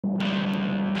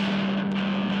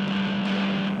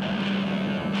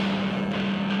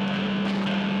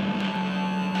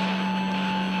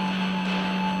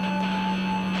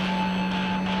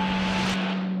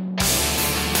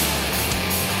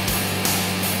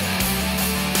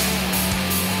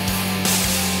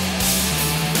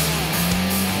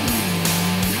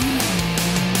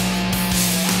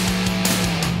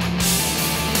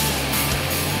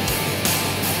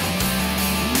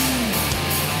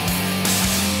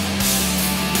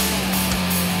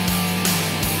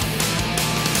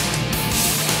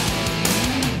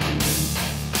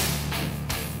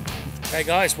Hey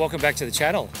guys, welcome back to the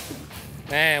channel.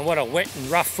 Man, what a wet and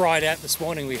rough ride out this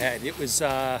morning we had. It was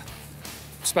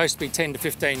supposed to be 10 to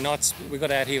 15 knots. We got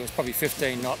out here, it was probably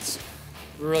 15 knots.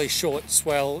 Really short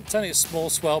swell. It's only a small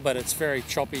swell, but it's very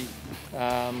choppy.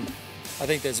 I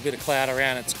think there's a bit of cloud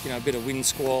around. It's a bit of wind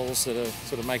squalls that are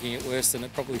sort of making it worse than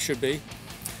it probably should be.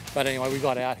 But anyway, we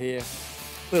got out here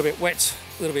a little bit wet,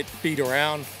 a little bit beat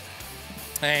around,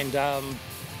 and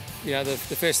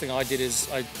the first thing I did is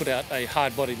I put out a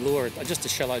hard-bodied lure, just a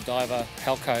shallow diver,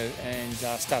 Halco, and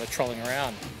started trolling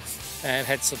around and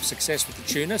had some success with the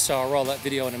tuna, so I'll roll that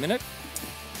video in a minute.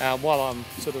 While I'm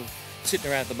sort of sitting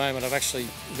around at the moment, I've actually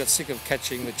got sick of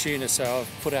catching the tuna, so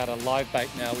I've put out a live bait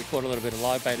now. We caught a little bit of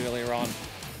live bait earlier on,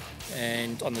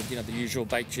 and on the the usual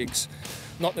bait jigs.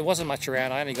 There wasn't much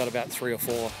around. I only got about 3 or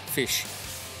 4 fish,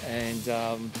 and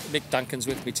Mick Duncan's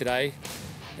with me today.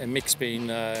 And Mick's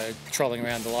been trolling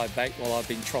around the live bait while I've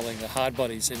been trolling the hard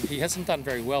bodies, and he hasn't done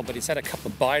very well, but he's had a couple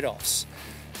of bite-offs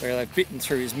where they've bitten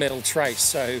through his metal trace.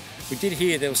 So we did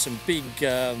hear there was some big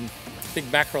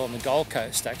mackerel on the Gold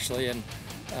Coast actually, and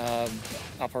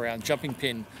up around Jumping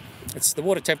Pin. The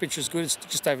water temperature's good, it's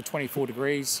just over 24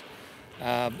 degrees.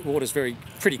 The water's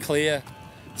pretty clear.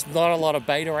 There's not a lot of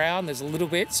bait around, there's a little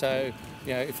bit, so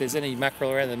if there's any mackerel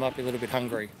around, they might be a little bit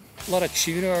hungry. A lot of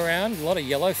tuna around, a lot of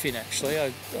yellowfin actually.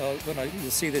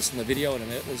 You'll see this in the video in a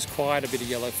minute. There's quite a bit of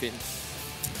yellowfin,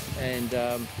 and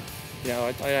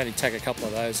I only take a couple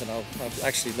of those, and I've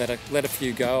actually let a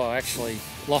few go. I actually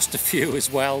lost a few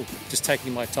as well, just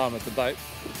taking my time at the boat.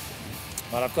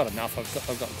 But I've got enough. I've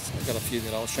got a few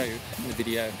that I'll show you in the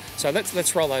video. So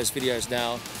let's roll those videos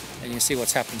now, and you can see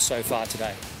what's happened so far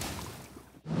today.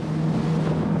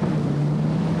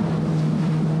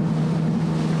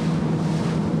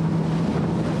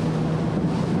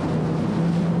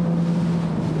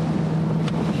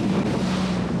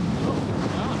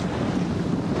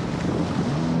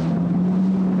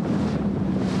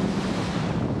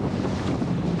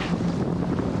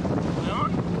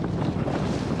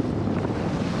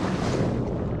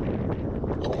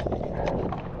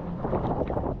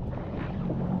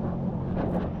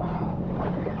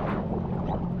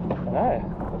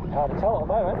 Hard to tell at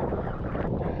the moment.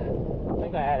 I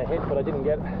think I had a hit, but I didn't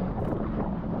get it.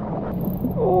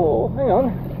 Oh, hang on.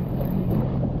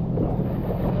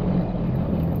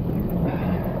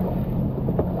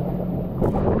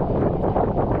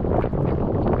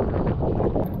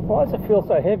 Why does it feel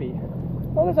so heavy?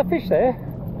 Oh, there's a fish there.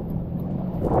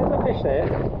 There's a fish there.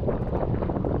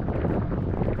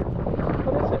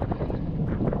 What is it?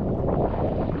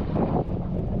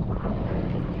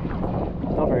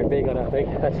 Not very big, I don't think.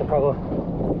 That's the problem.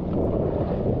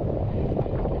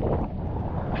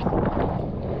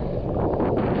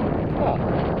 Oh,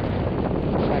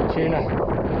 no tuna.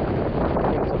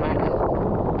 Here's a mac.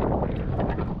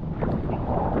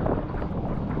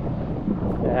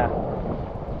 Yeah,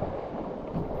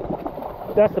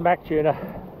 that's the mac tuna.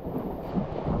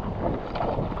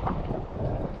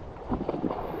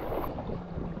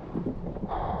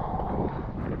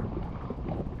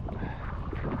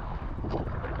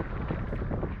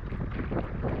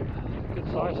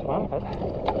 Size one, but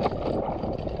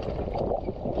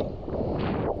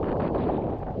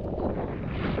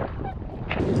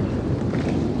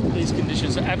these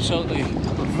conditions are absolutely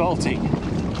revolting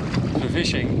for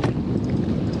fishing.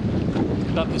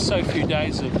 But there's so few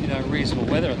days of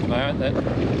reasonable weather at the moment that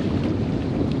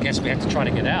I guess we have to try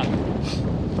to get out.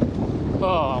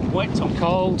 Oh, I'm wet, I'm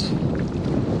cold.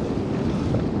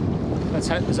 Let's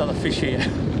hope there's other fish here.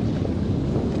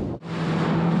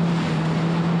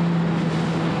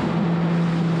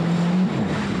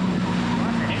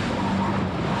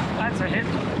 That's a hit.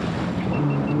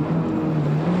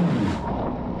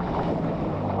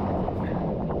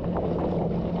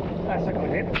 That's a good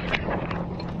hit.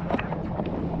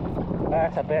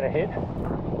 That's a better hit.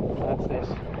 That's this.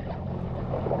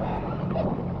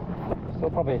 Still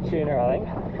probably a tuna, I think.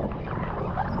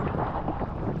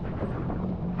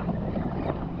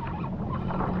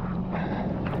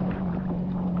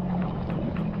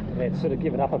 Yeah, it's sort of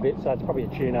given up a bit, so it's probably a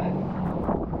tuna.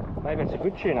 Maybe it's a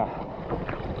good tuna.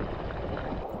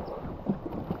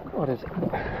 What is it?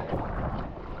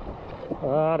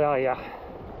 Oh, there you are.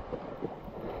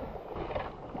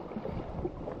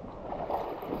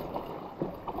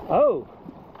 Oh!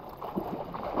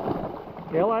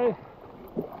 Yellow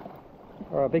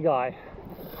or a big eye?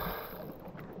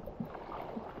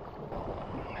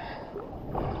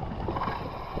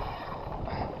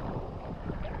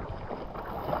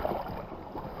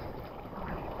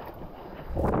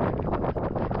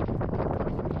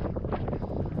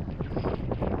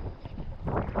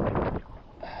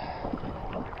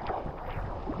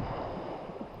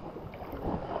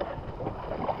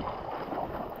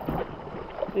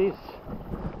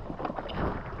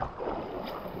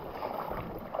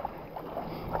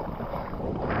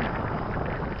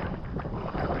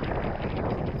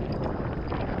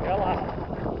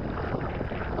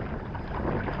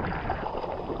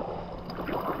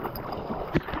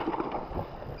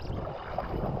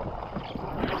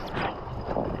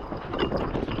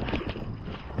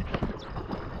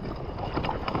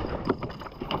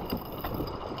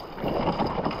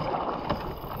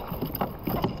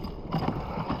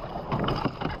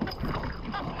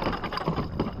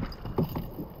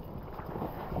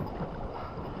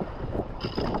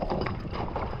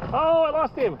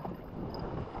 lost him.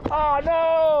 Oh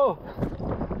no!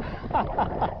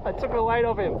 I took the weight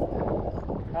off him.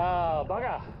 Oh,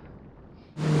 bugger.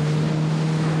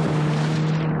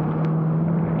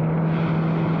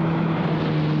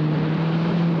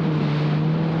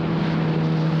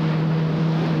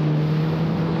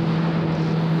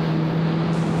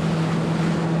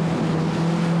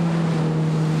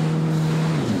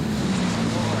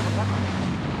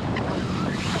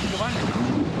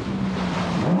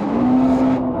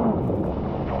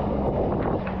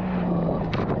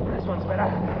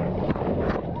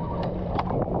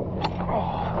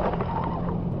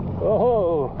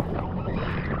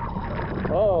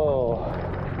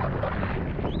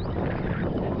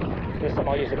 This time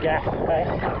I'll use a gaff, okay?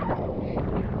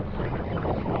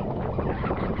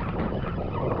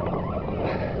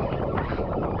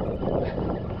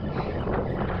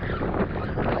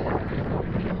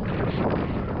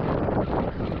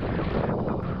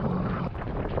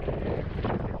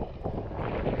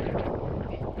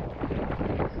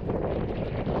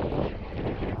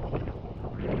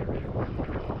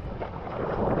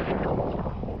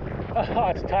 Oh,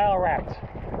 it's tail wrapped.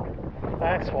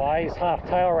 That's why he's half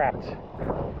tail wrapped.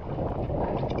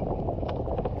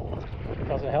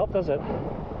 Doesn't help, does it?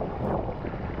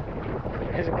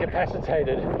 He's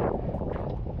incapacitated.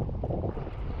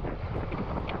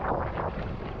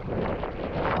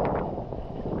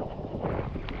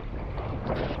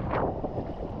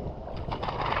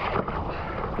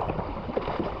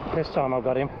 This time I've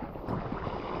got him.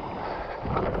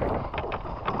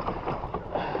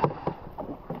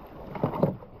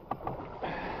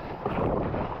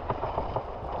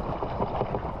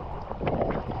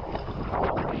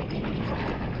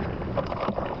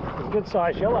 Good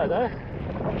size yellow though.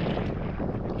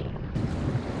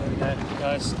 There we go,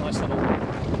 guys. Nice little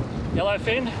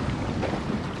yellowfin.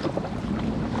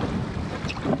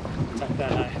 Take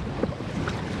that, eh?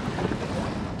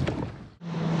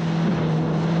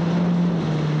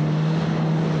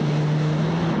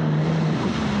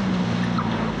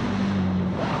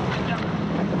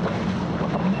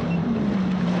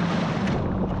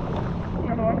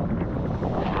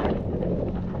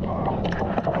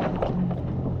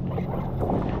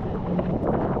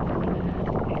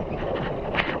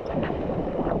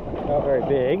 Not very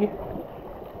big.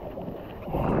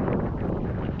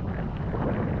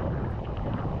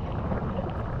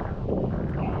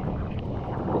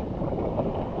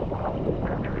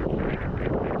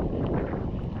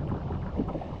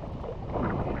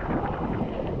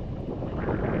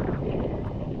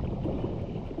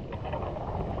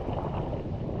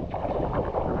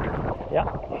 Yeah.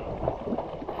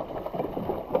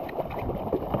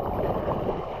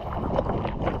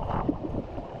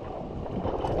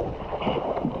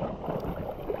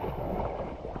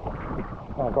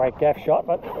 Not a great gaff shot,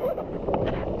 but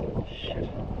shit.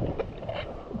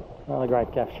 Another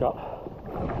great gaff shot.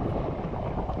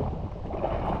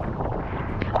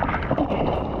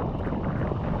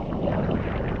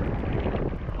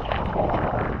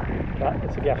 But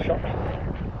it's a gaff shot.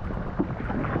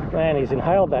 Man, he's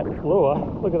inhaled that lure.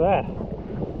 Look at that.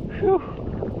 Whew.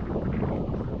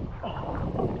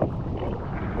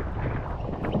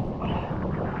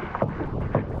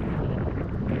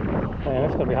 Man,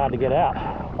 that's going to be hard to get out.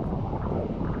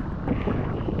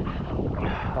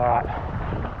 Alright.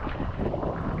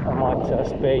 I might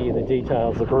spare you the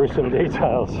details, the gruesome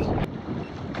details.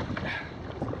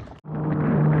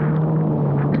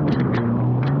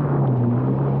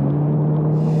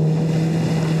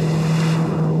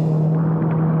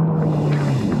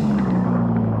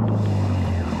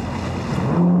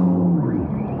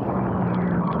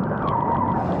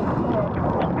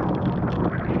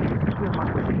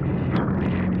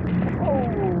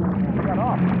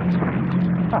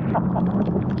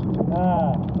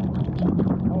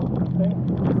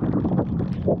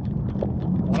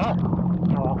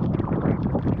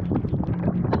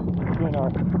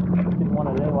 Didn't want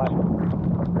it anyway.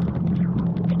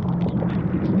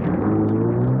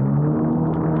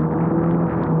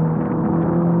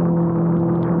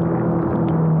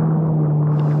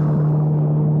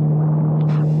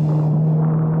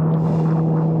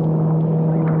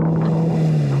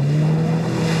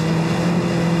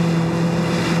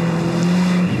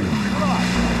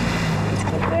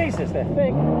 Jesus, they're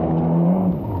thick.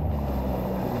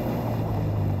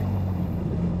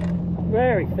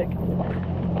 Very thick.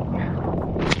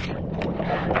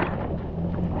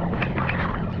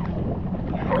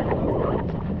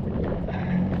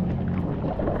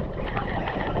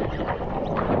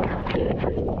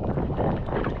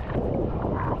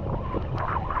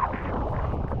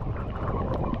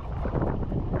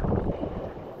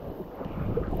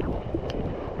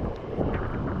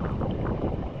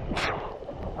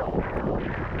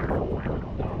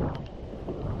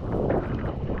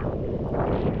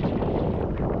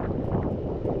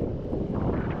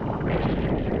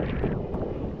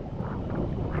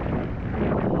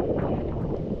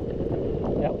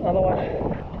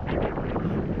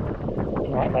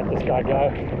 this guy go.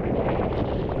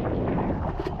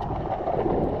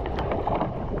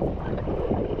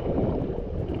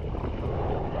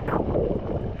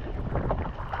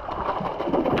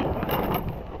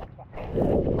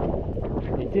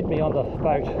 He did me on the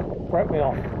boat, broke me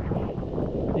off.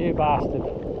 You bastard.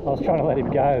 I was trying to let him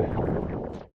go.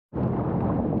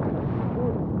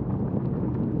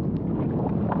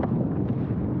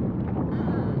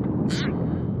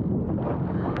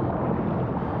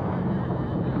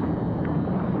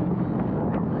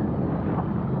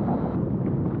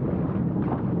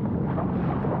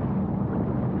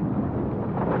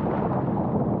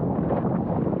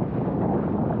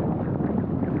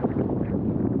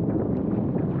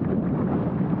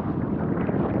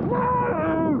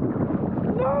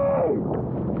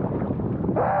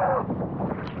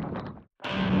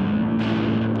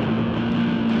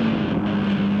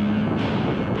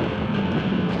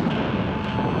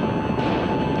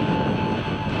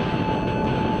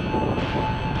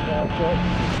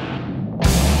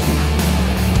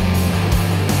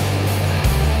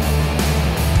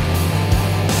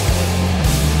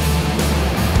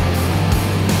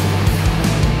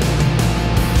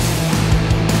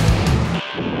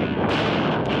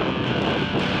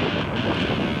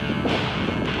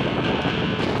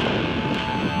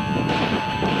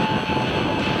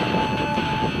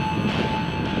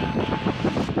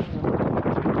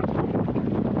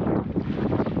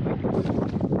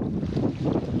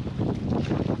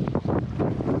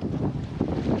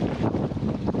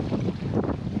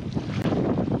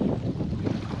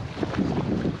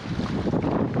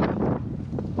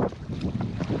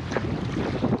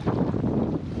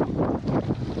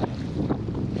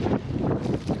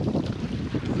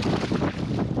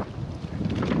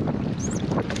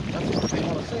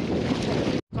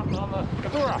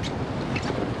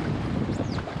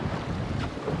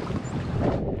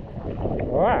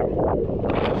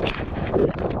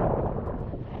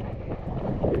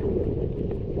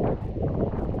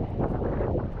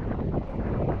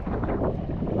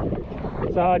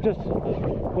 So I just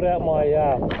put out my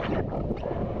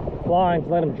lines,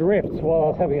 let them drift while I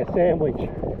was having a sandwich.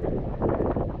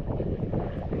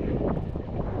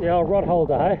 The old rod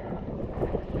holder, hey?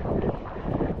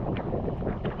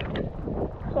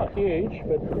 It's not huge,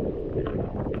 but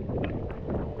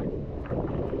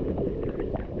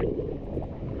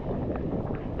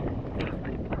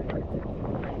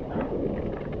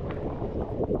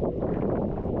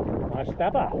nice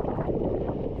snapper.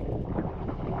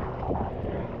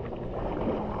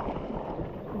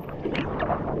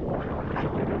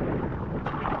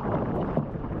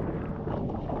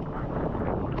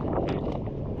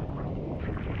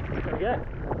 Yeah,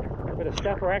 a bit of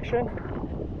snapper action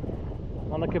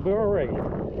on the Cabura rig.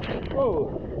 Whoa!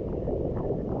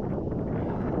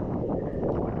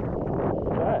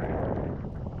 Okay.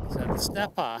 So the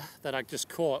snapper that I just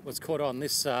caught was caught on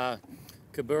this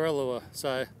Cabura lure.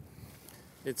 So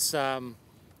it's from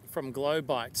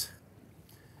Glowbite.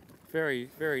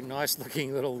 Very, very nice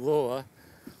looking little lure.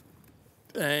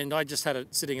 And I just had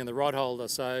it sitting in the rod holder,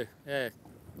 so yeah,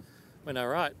 went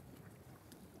alright.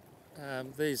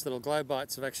 These little glow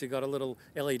bites have actually got a little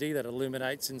LED that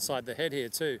illuminates inside the head here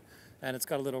too, and it's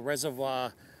got a little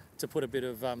reservoir to put a bit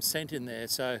of scent in there,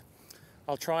 so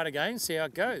I'll try it again, see how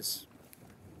it goes.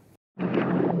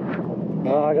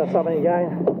 Oh, I got something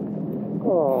again.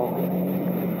 Oh.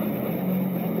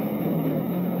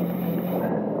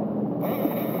 I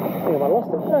think I might have lost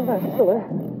it. No, he's still there.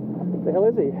 What the hell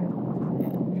is he?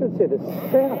 Should see this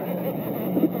sound.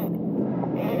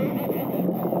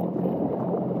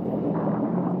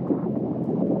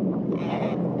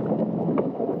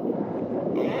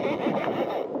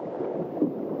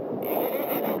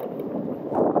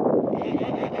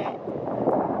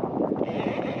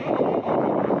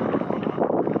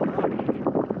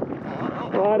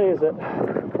 What is it?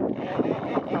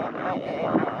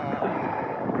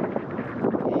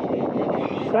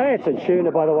 Say it's a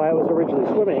tuna, by the way, it was originally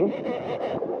swimming.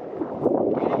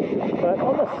 But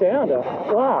on the sounder,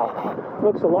 wow,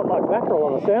 looks a lot like mackerel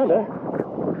on the sounder.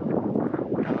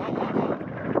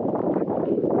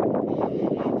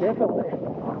 Definitely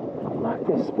like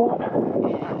this spot.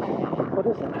 What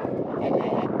is it?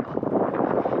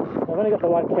 I've only got the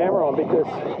one camera on because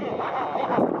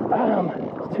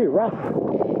it's too rough.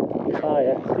 Oh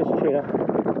yeah, it's just tuna.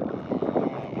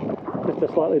 Just a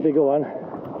slightly bigger one.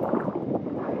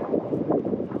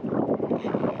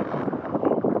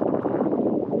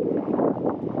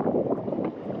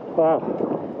 Wow.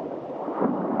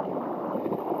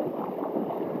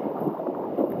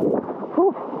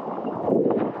 Whew.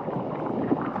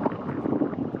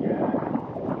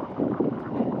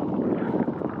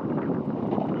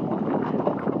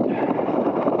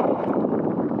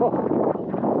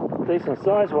 decent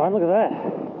sized one, look at that.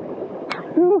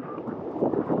 Whew.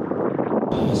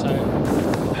 So,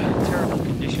 terrible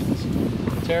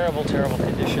conditions. Terrible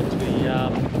conditions.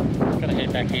 We're going to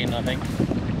head back in, I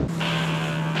think.